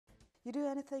You do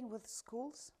anything with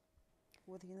schools,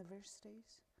 with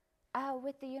universities?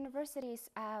 With the universities,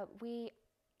 we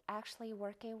actually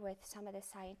working with some of the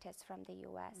scientists from the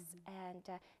U.S.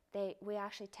 and we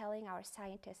actually telling our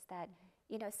scientists that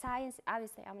science.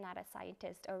 Obviously, I'm not a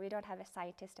scientist, or we don't have a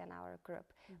scientist in our group.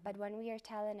 But when we are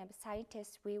telling them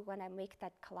scientists, we want to make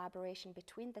that collaboration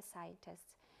between the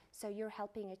scientists. So you're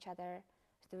helping each other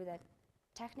through the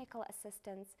technical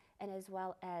assistance and as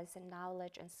well as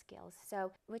knowledge and skills.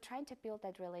 So we're trying to build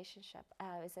that relationship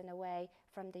is in a way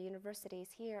from the universities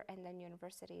here and then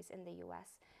universities in the US.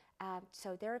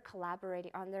 So they're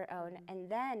collaborating on their own, and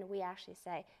then we actually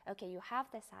say, okay, you have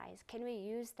the science, can we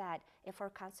use that for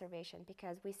conservation?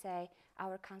 Because we say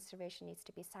our conservation needs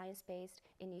to be science-based,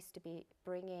 it needs to be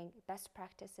bringing best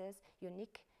practices,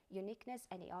 uniqueness,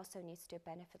 and it also needs to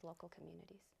benefit local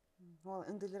communities. Well,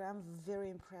 indeed, I'm very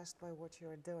impressed by what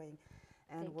you're doing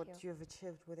and Thank what you. you've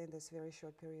achieved within this very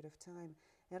short period of time.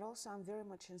 And also, I'm very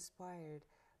much inspired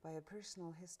by a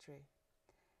personal history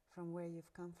from where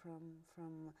you've come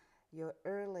from your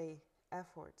early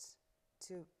efforts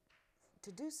to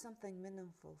do something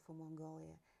meaningful for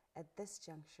Mongolia at this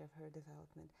juncture of her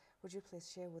development. Would you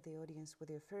please share with the audience with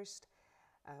your first,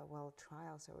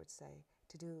 trials, I would say,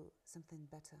 to do something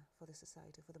better for the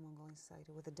society, for the Mongolian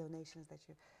society, with the donations that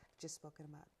you've just spoken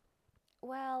about?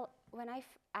 Well, when I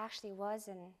actually was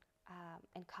in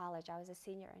college, I was a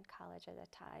senior in college at the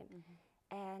time,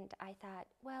 and I thought,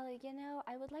 well,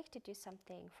 I would like to do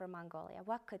something for Mongolia.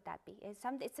 What could that be?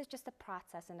 It's just a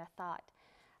process and a thought.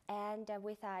 And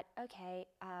we thought, okay,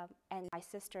 and my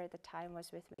sister at the time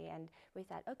was with me, and we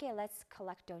thought, okay, let's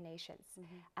collect donations.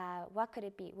 What could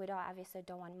it be? We obviously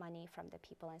don't want money from the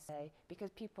people, and say,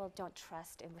 because people don't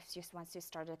trust, and just once you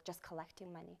started just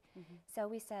collecting money. So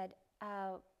we said,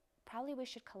 probably we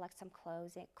should collect some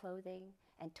clothing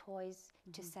and toys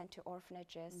to send to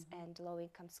orphanages and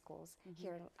low-income schools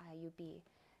here in UB.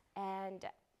 And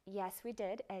yes, we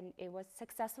did, and it was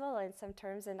successful in some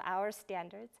terms in our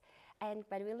standards.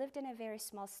 But we lived in a very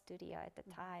small studio at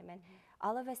the time, and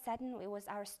all of a sudden,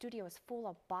 our studio was full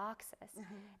of boxes.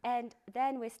 And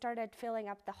then we started filling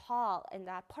up the hall in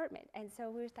the apartment, and so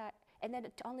we thought, and then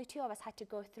only two of us had to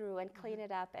go through and clean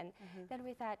it up, and then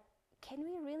we thought, can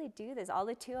we really do this, all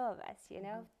the two of us,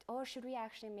 Or should we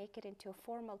actually make it into a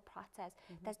formal process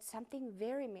that's something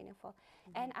very meaningful?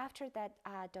 And after that,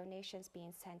 donations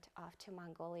being sent off to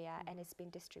Mongolia, and it's been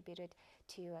distributed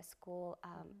to a school,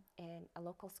 in a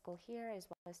local school here, as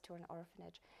well as to an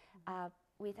orphanage.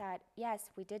 We thought,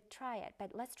 yes, we did try it,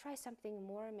 but let's try something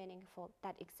more meaningful,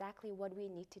 that's exactly what we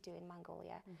need to do in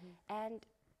Mongolia. And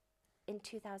in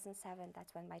 2007,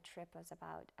 that's when my trip was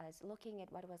about. I was looking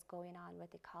at what was going on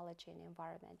with ecology and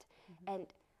environment, and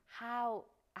how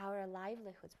our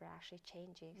livelihoods were actually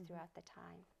changing throughout the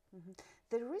time.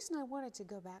 The reason I wanted to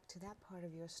go back to that part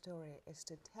of your story is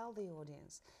to tell the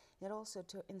audience, and also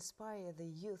to inspire the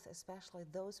youth, especially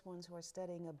those ones who are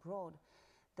studying abroad,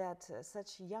 that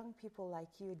such young people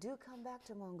like you do come back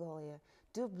to Mongolia,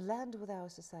 do blend with our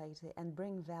society and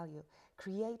bring value,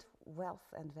 create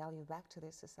wealth and value back to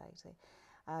this society.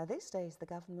 These days, the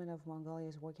government of Mongolia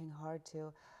is working hard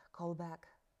to call back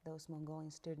those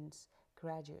Mongolian students,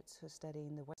 graduates who study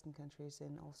in the Western countries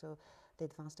and also the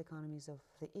advanced economies of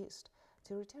the East,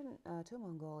 to return to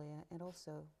Mongolia and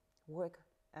also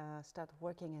start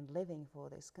working and living for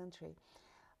this country.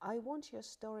 I want your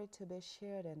story to be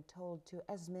shared and told to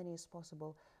as many as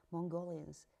possible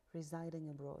Mongolians residing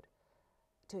abroad,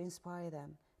 to inspire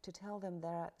them, to tell them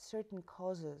there are certain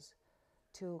causes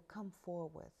to come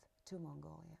forward with to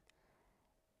Mongolia.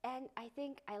 And I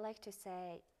think I like to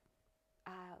say,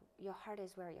 your heart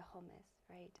is where your home is,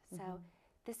 right? So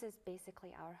this is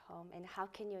basically our home, and how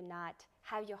can you not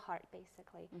have your heart,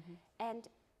 basically? And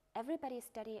everybody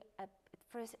study,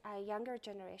 for a younger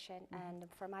generation, and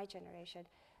for my generation,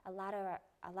 a lot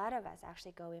of us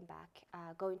actually going back,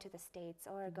 going to the States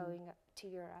or going to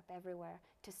Europe, everywhere,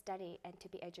 to study and to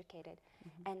be educated.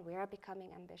 And we are becoming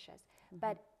ambitious.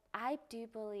 But I do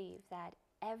believe that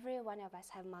every one of us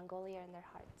have Mongolia in their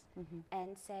hearts,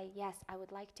 and say, yes, I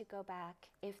would like to go back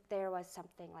if there was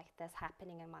something like this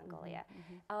happening in Mongolia.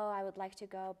 Oh, I would like to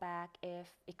go back if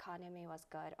economy was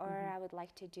good, or I would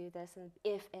like to do this, and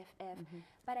if.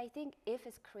 But I think if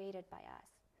is created by us.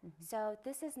 So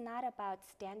this is not about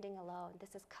standing alone.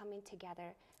 This is coming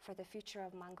together for the future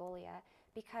of Mongolia,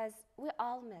 because we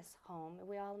all miss home.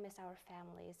 We all miss our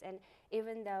families. And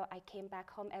even though I came back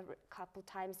home every couple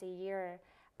times a year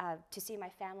to see my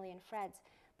family and friends,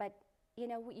 but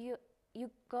you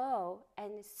go,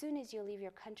 and as soon as you leave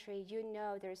your country, you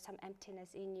know there's some emptiness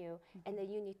in you, and then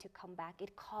you need to come back.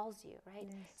 It calls you, right?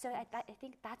 Yes, So yes. I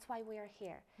think that's why we are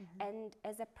here. And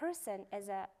as a person,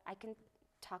 I can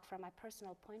talk from my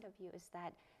personal point of view, is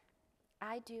that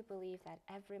I do believe that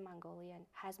every Mongolian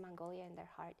has Mongolia in their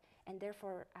heart, and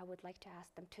therefore I would like to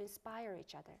ask them to inspire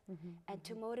each other and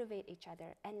to motivate each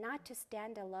other, and not to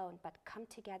stand alone, but come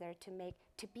together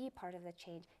to be part of the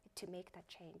change, to make that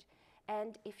change.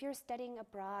 And if you're studying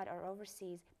abroad or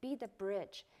overseas, be the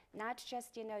bridge, not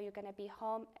just, you're going to be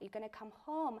home, you're going to come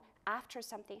home after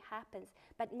something happens,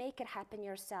 but make it happen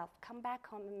yourself. Come back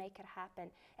home and make it happen.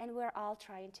 And we're all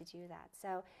trying to do that.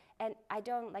 So, and I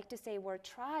don't like to say word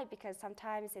try, because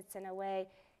sometimes it's in a way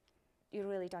you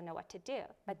really don't know what to do.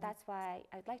 But that's why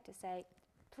I'd like to say,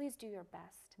 please do your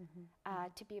best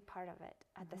to be a part of it,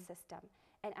 the system,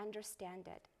 and understand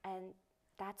it. And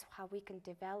that's how we can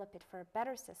develop it for a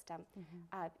better system.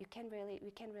 We can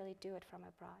really do it from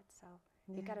abroad. So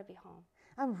you got to be home.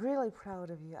 I'm really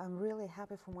proud of you. I'm really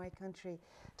happy for my country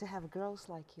to have girls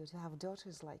like you, to have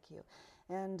daughters like you.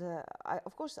 And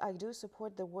of course, I do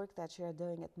support the work that you're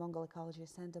doing at Mongol Ecology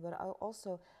Center, but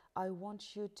I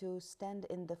want you to stand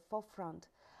in the forefront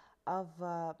of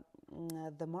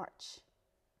the march,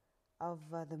 of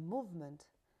the movement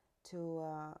to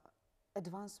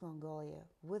advance Mongolia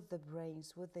with the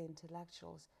brains, with the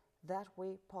intellectuals that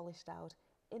we polished out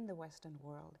in the Western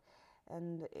world.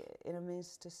 And it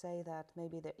means to say that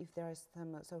maybe if there are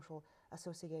some social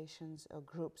associations or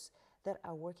groups that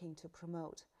are working to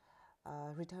promote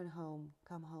return home,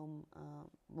 come home,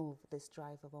 move, this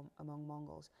drive among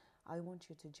Mongols, I want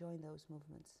you to join those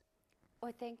movements.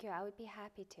 Oh, thank you. I would be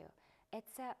happy to.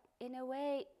 It's in a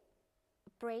way,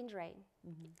 brain drain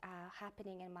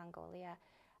happening in Mongolia.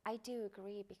 I do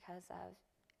agree, because of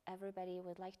everybody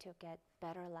would like to get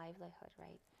better livelihood,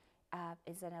 right?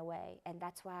 Is in a way, and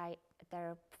that's why there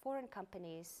are foreign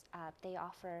companies. They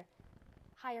offer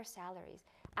higher salaries.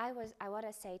 I want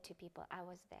to say to people, I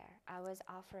was there. I was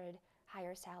offered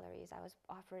higher salaries. I was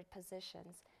offered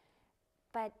positions.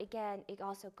 But again, it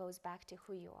also goes back to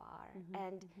who you are.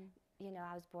 And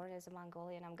I was born as a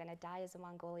Mongolian. I'm going to die as a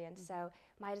Mongolian. So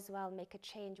might as well make a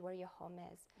change where your home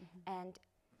is. And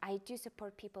I do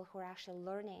support people who are actually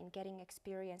learning, getting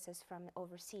experiences from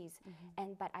overseas.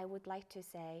 But I would like to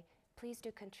say, please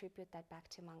do contribute that back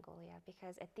to Mongolia,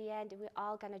 because at the end, we're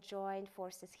all going to join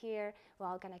forces here. We're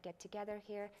all going to get together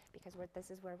here, because this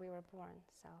is where we were born.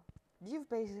 So you've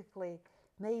basically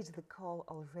made the call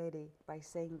already by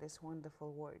saying these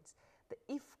wonderful words. The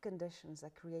if conditions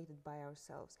are created by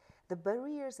ourselves. The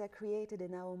barriers are created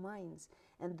in our minds.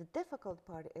 And the difficult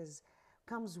part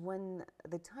comes when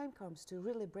the time comes to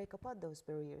really break apart those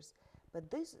barriers. But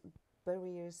these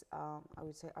barriers are, I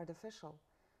would say, artificial.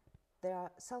 They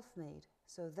are self-made.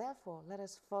 So therefore, let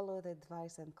us follow the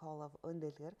advice and call of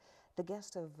Undilgir, the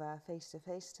guest of Face to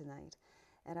Face tonight.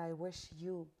 And I wish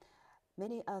you,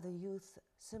 many other youth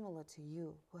similar to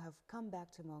you, who have come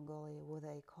back to Mongolia with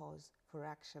a cause for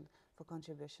action, for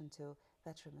contribution to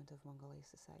betterment of Mongolian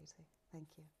society. Thank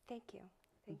you. Thank you.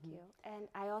 Thank you. And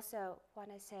I also want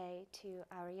to say to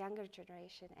our younger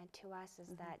generation and to us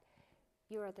is that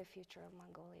you are the future of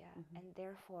Mongolia. And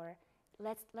therefore,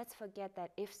 let's forget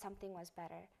that if something was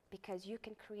better, because you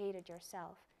can create it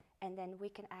yourself. And then we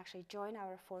can actually join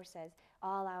our forces,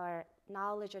 all our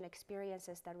knowledge and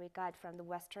experiences that we got from the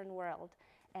Western world,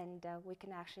 and we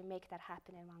can actually make that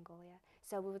happen in Mongolia.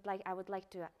 So I would like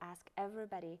to ask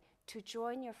everybody to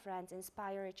join your friends,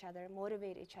 inspire each other,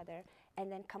 motivate each other,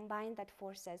 and then combine that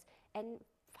forces and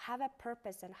have a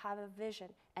purpose and have a vision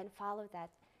and follow that.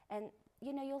 And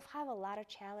you'll have a lot of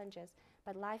challenges,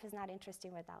 but life is not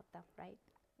interesting without them, right?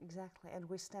 Exactly, and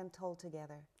we stand tall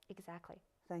together. Exactly.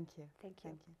 Thank you. Thank you.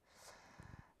 Thank you.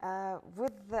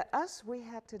 With us, we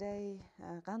had today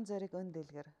Ganzarik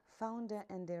Undilgir, founder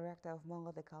and director of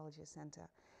Mongol Ecology Center,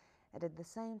 and at the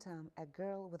same time, a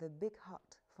girl with a big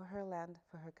heart for her land,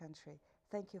 for her country.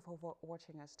 Thank you for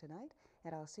watching us tonight,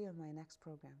 and I'll see you in my next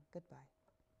program. Goodbye.